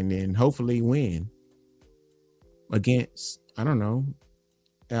back and then hopefully win against, I don't know,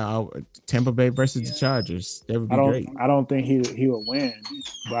 Tampa Bay versus the Chargers. That would be great. I don't think he would win,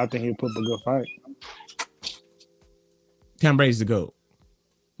 but I think he'll put up a good fight. Tom Brady's the GOAT.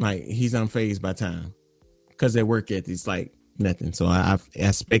 Like, he's unfazed by time because their work ethic's like nothing. So I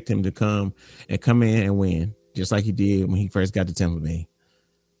expect him to come in and win, just like he did when he first got to Tampa Bay.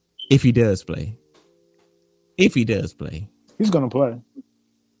 If he does play. He's gonna play.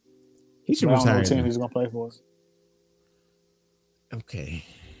 He should retire. What team he's gonna play for us? Okay.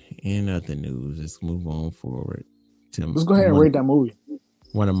 In other news, let's move on forward. Let's go ahead and rate that movie.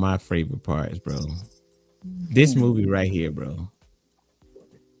 One of my favorite parts, bro. This movie right here, bro.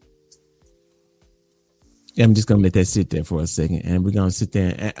 I'm just gonna let that sit there for a second, and we're gonna sit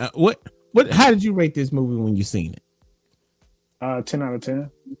there. And, what? How did you rate this movie when you seen it? 10 out of 10.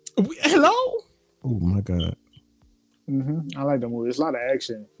 Hello. Oh my God. I like the movie. It's a lot of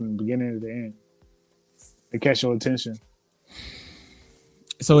action from the beginning to the end. They catch your attention.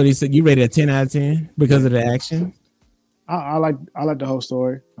 So they said you rated a 10 out of 10 because of the action. I like the whole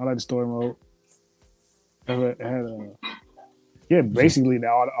story. I like the story mode. It had basically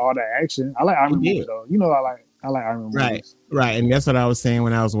all the action. I like Iron Man movies though. I like Iron Man movies. Right, and that's what I was saying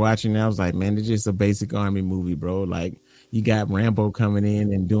when I was watching. I was like, man, it's just a basic army movie, bro. Like, you got Rambo coming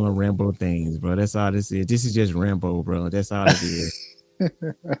in and doing Rambo things, bro. That's all this is. This is just Rambo, bro. That's all it is.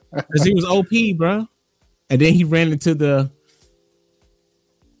 Because he was OP, bro. And then he ran into the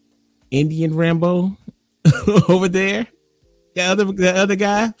Indian Rambo over there. The other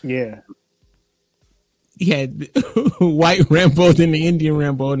guy. Yeah. He had white Rambo and the Indian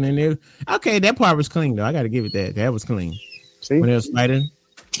Rambo, and then that part was clean though. I got to give it that. That was clean. See? When they was fighting.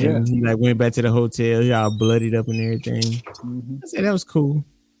 Yeah. And he like went back to the hotel, he all bloodied up and everything. I said that was cool,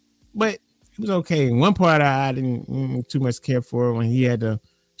 but it was okay. One part I didn't too much care for when he had to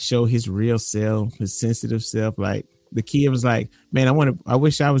show his real self, his sensitive self. Like, the kid was like, "Man, I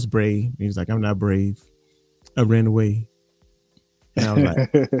wish I was brave." He was like, "I'm not brave. I ran away." And I was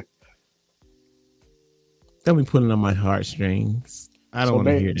like, "Don't be pulling on my hearstrings. I don't want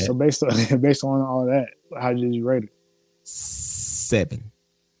to hear that." So based on all that, how did you rate it? 7.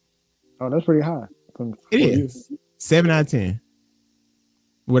 Oh, that's pretty high. It is 7 out of 10.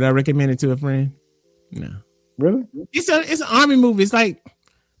 Would I recommend it to a friend? No. Really? It's an army movie. It's like,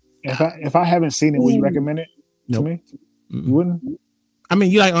 if I haven't seen it, would you recommend it to me? You wouldn't? I mean,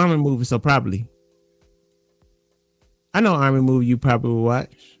 you like army movies, so probably. I know army movie you probably will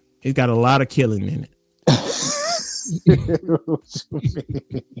watch. It's got a lot of killing in it.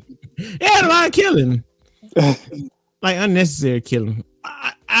 It had a lot of killing. Like unnecessary killing.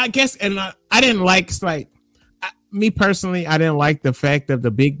 I guess, and I didn't like, it's like,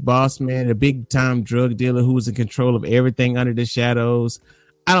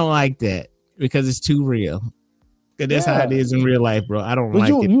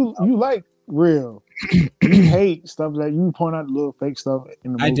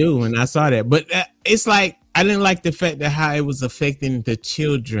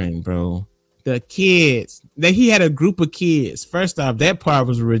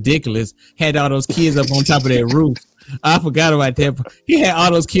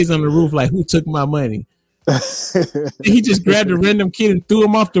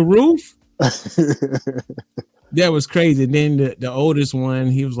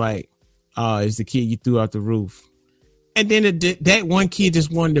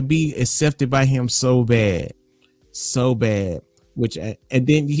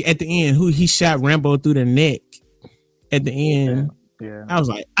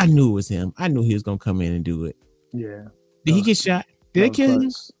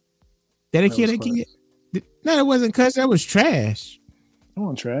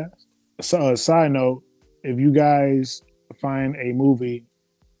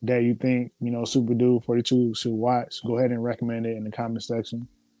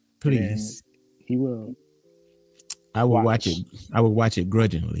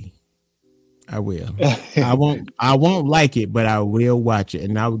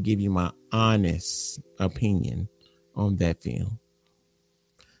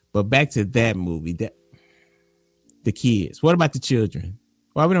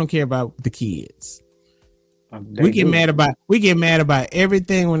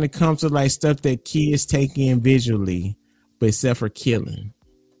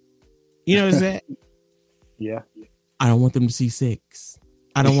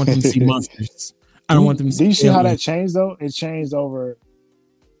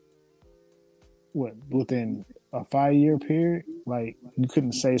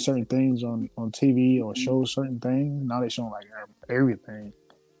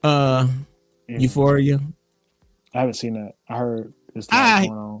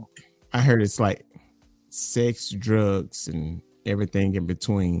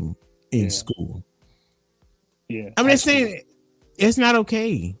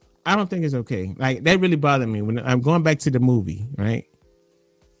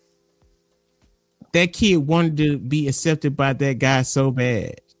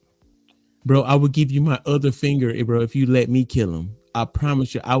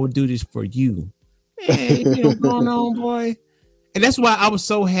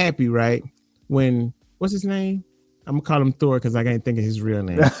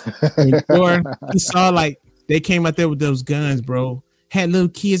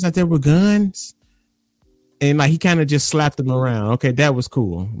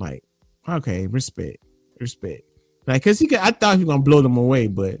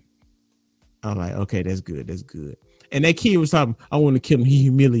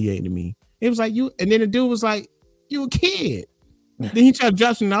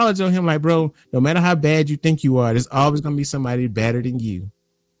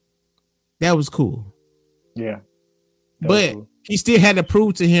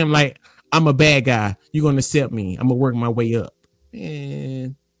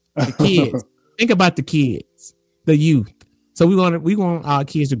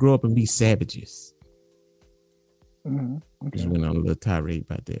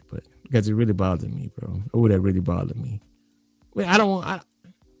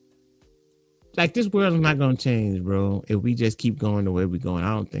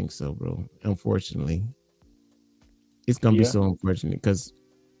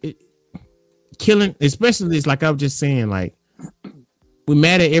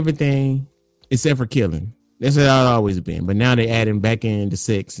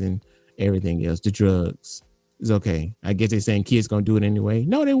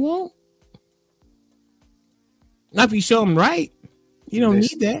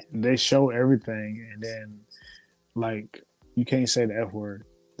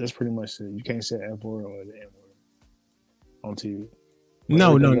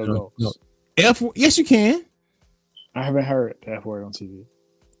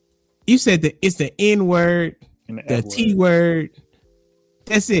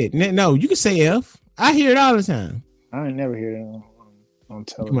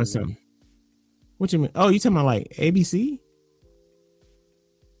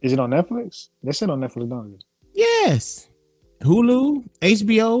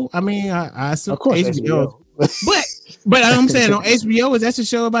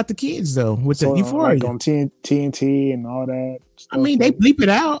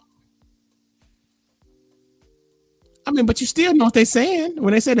 I mean, but you still know what they're saying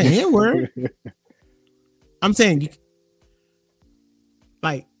when they say the N word. I'm saying,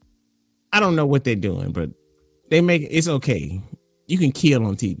 like, I don't know what they're doing, but they make it's okay. You can kill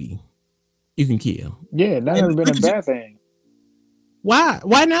on TV. You can kill. Yeah, that never been a bad thing. Why?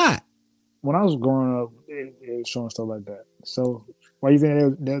 Why not? When I was growing up, it was showing stuff like that. So why do you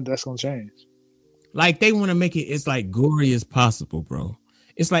think that's gonna change? Like they want to make it as like gory as possible, bro.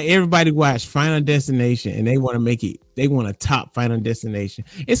 It's like everybody watch Final Destination and they want to make it. They want to top Final Destination.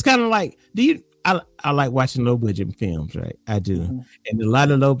 It's kind of like I like watching low budget films, right? I do, and a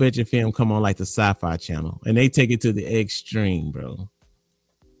lot of low budget film come on like the Sci-Fi Channel, and they take it to the extreme, bro.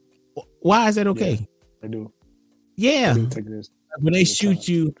 Why is that okay? Yeah, I do. Yeah, I do take this. When they shoot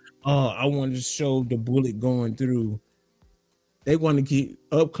you, I want to show the bullet going through. They want to keep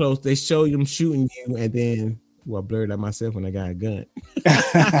up close. They show them shooting you, and then I blurred out myself when I got a gun.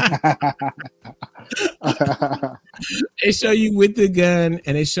 They show you with the gun,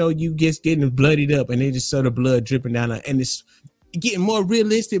 and they show you getting bloodied up, and they just show the blood dripping down, and it's getting more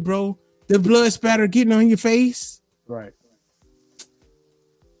realistic, bro. The blood spatter getting on your face. Right.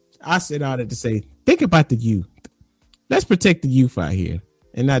 I said all that to say, think about the youth. Let's protect the youth out here,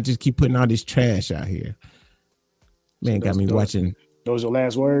 and not just keep putting all this trash out here. Man, got me watching. Those your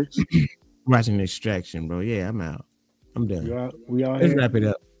last words? Watching Extraction, bro. Yeah, I'm out. I'm done. We all Let's wrap it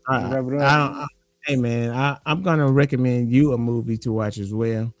up. Hey, man, I'm gonna recommend you a movie to watch as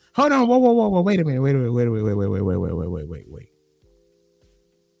well. Hold on, whoa. Wait a minute. Wait.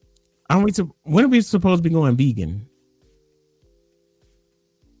 When are we supposed to be going vegan?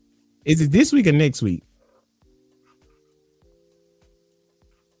 Is it this week or next week?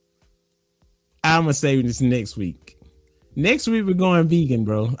 I'm gonna say this next week. Next week we're going vegan,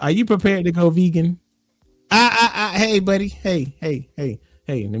 bro. Are you prepared to go vegan? Hey, buddy. Hey.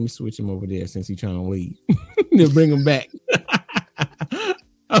 Let me switch him over there since he's trying to leave. They'll bring him back.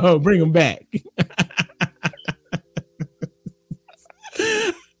 Oh, bring him back.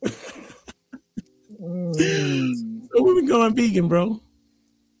 So we're going vegan, bro.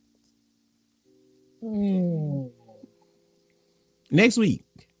 Next week.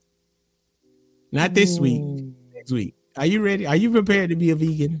 Not this week. Next week. Are you ready? Are you prepared to be a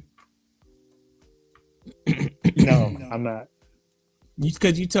vegan? No, I'm not.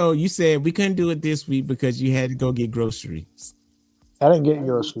 Because you said we couldn't do it this week because you had to go get groceries. I didn't get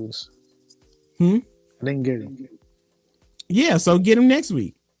groceries. I didn't get them. Yeah, so get them next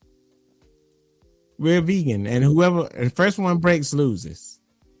week. We're vegan, and whoever the first one breaks loses.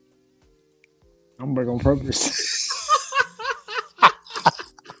 I'm breaking on purpose.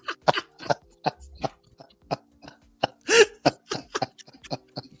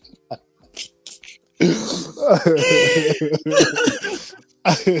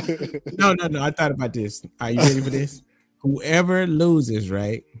 No. I thought about this. Are you ready for this? Whoever loses,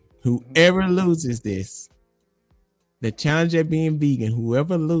 right? Whoever loses this, the challenge of being vegan,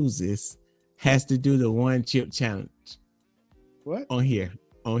 whoever loses has to do the one chip challenge. What? On here.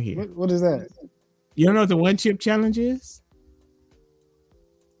 What is that? You don't know what the one chip challenge is?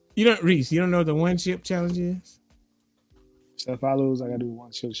 Reese, you don't know what the one chip challenge is? So if I lose, I gotta do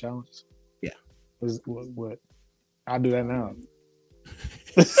one chip challenge. Yeah. What? I'll do that now.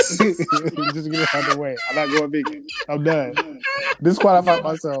 Just get it out of the way. I'm not going vegan. I'm done. Disqualify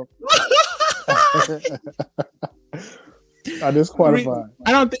myself. I disqualified.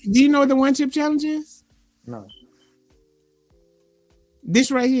 Do you know what the one chip challenge is? No.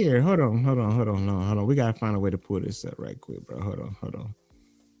 This right here. Hold on. No. We gotta find a way to pull this up right quick, bro. Hold on.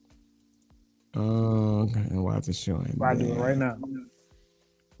 Okay. Why is it showing? I do it right now.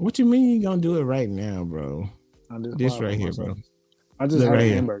 What you mean you gonna do it right now, bro? This right here, bro. I just had a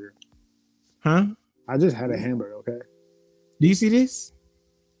hamburger. Huh? I just had a hamburger, okay? Do you see this?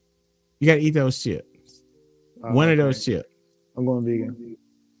 You gotta eat those chips. One of those chips. I'm going vegan.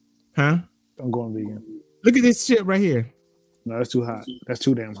 Huh? I'm going vegan. Look at this chip right here. No, that's too hot. That's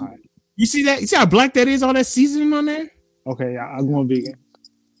too damn hot. You see that? You see how black that is? All that seasoning on there? Okay, I'm going vegan.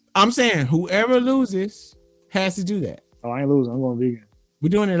 I'm saying whoever loses has to do that. Oh, I ain't losing. I'm going vegan. We're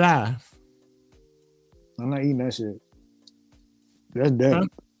doing it live. I'm not eating that shit. That's dead.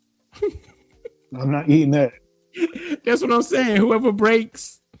 Huh? I'm not eating that. That's what I'm saying. Whoever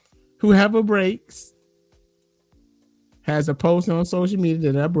breaks has a post on social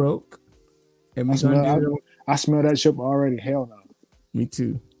media that I broke. And I smell that chip already. Hell no. Me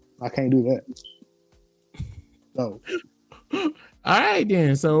too. I can't do that. No. All right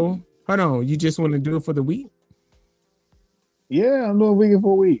then. So hold on. You just want to do it for the week? Yeah, I'm doing vegan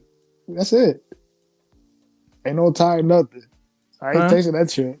for a week. That's it. Ain't no time, nothing. I ain't tasting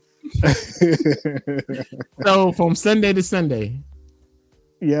that shit. So from Sunday to Sunday.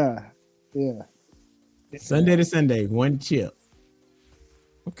 Yeah. Sunday to Sunday, one chip.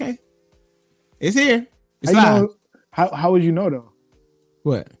 Okay. It's here. It's how, live. How would you know though?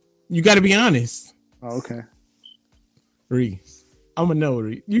 What? You got to be honest. Oh, okay. Reese. I'm going to know,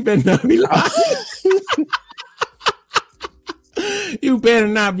 Reese. You better not be lying. You better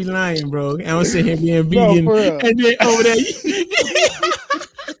not be lying, bro. I don't sit here being vegan. And then over there,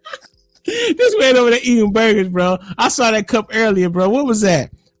 this man over there eating burgers, bro. I saw that cup earlier, bro. What was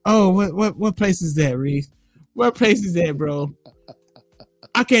that? Oh, what place is that, Reese? What place is that, bro?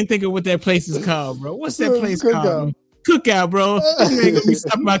 I can't think of what that place is called, bro. What's that place called? Cookout, bro. This man gonna be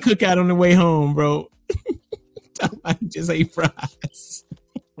stopping by Cookout on the way home, bro. I just ate fries.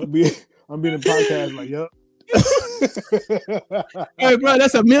 I'm being in podcast like, yup. Hey, bro,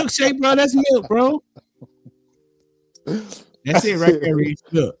 that's a milkshake, bro. That's milk, bro. That's it right there, Reese.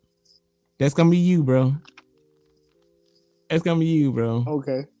 Look, that's gonna be you, bro. That's gonna be you, bro.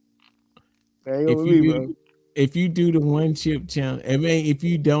 Okay. Bro. If you do the one chip challenge, I mean, if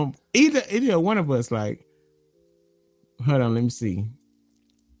you don't, either one of us, like, hold on, let me see.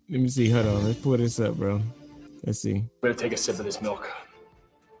 Hold on, let's pull this up, bro. Let's see. I'm gonna take a sip of this milk,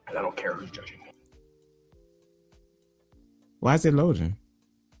 and I don't care who's judging me. Why is it loading?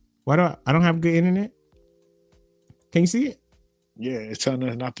 Why do I don't have good internet? Can you see it? Yeah, it's telling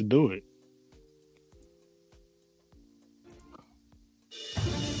us not to do it.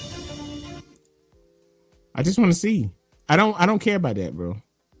 I just want to see. I don't care about that, bro. You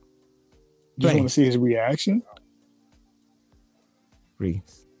just want to see his reaction?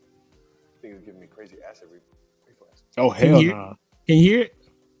 Reese. I think it's giving me crazy acid reflex. Oh, hell no. Can you hear it?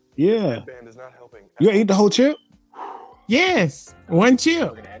 Yeah. That band is not helping. You ate the whole chip? Yes. One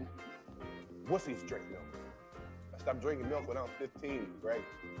chip. Wussies drink milk. I stopped drinking milk when I was 15, Greg.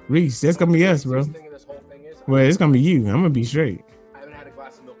 Reese, that's going to be us, bro. Well, it's going to be you. I'm going to be straight. I haven't had a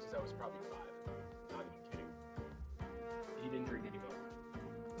glass of milk since I was probably 5. Not even kidding. He didn't drink any milk.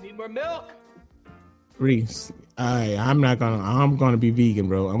 Need more milk. Reese, I'm gonna be vegan,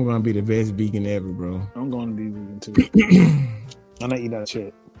 bro. I'm gonna be the best vegan ever, bro. I'm gonna be vegan too. I'm not eating that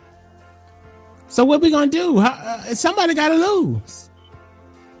shit. So what we gonna do? Somebody gotta lose.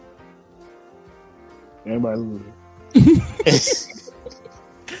 Everybody lose.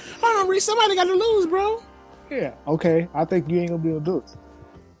 Hold on, Reese. Somebody gotta lose, bro. Yeah. Okay. I think you ain't gonna be able to do it,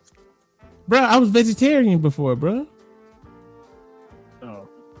 bro. I was vegetarian before, bro. Oh.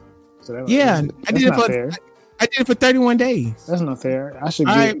 So I did it for fair. I did it for 31 days. That's not fair. I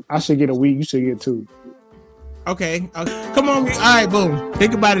should get a week. You should get 2. Okay. Come on. All right, boom.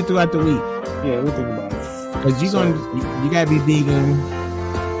 Think about it throughout the week. Yeah, we'll think about it. Cause you gotta be vegan.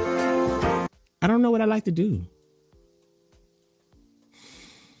 I don't know what I like to do.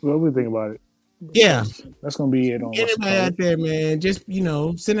 Well, we'll think about it. Yeah. That's gonna be it on anybody out there, man. Just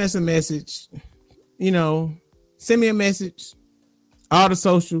send us a message. Send me a message. All the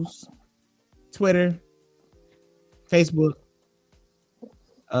socials, Twitter, Facebook,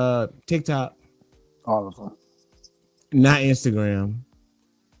 TikTok. All of them. Not Instagram.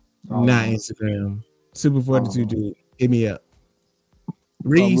 Not Instagram. Super 42 dude. Hit me up.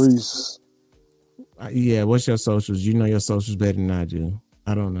 Reese. Yeah, what's your socials? You know your socials better than I do.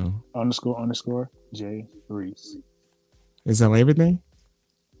 I don't know. __ J Reese. Is that everything?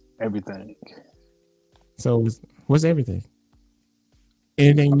 Everything. So what's everything?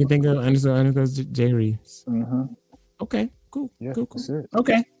 Anything you think of _ J Reese. Mm-hmm. Okay, cool. Yeah, cool. That's it.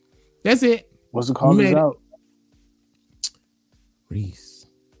 Okay, that's it. What's the call out? Reese.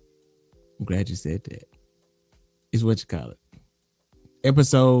 I'm glad you said that. It's what you call it.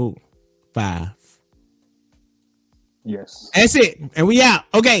 Episode 5. Yes. That's it. And we out.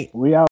 Okay. We out.